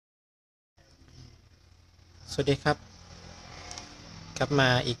สวัสดีครับกลับมา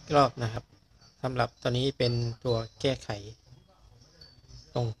อีกรอบนะครับสำหรับตอนนี้เป็นตัวแก้ไข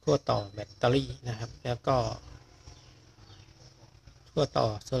ตรงขั้วต่อแบตเตอรี่นะครับ แล้วก็ขั้วต่อ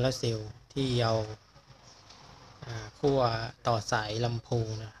โซลาร์เซลล์ที่เอาขั้วต่อสายลำโพง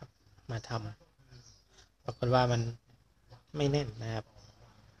นะครับมาทำปรากฏว่ามันไม่แน่นนะครับ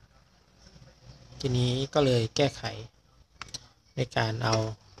ทีนี้ก็เลยแก้ไขในการเอา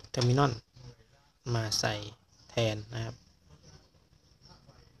เทอร์มินอลมาใส่แทนนะครับ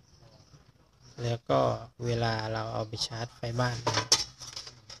แล้วก็เวลาเราเอาไปชาร์จไฟบ้านนะครับ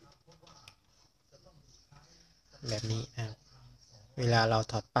แบบนี้นะครับเวลาเรา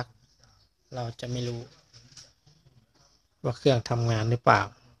ถอดปลั๊กเราจะไม่รู้ว่าเครื่องทำงานหรือเปล่า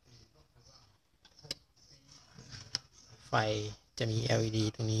ไฟจะมี LED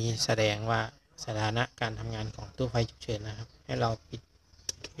ตรงนี้แสดงว่าสถานะการทำงานของตู้ไฟฉุกเฉินนะครับให้เรา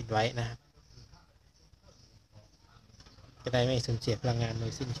ปิดไว้นะครับจะได้ไม่สูญเสียพลังงานโด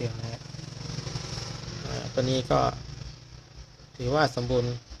ยสิ้นเชิงนะครับตัวนี้ก็ถือว่าสมบูร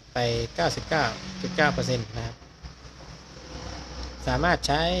ณ์ไป 99.9% นะครับสามารถใ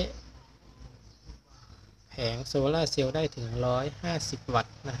ช้แผงโซลาร์เซลล์ได้ถึง150 วัต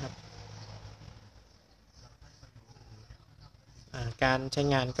ต์นะครับการใช้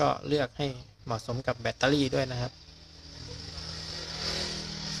งานก็เลือกให้เหมาะสมกับแบตเตอรี่ด้วยนะครับ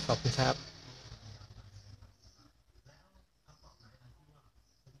ขอบคุณครับ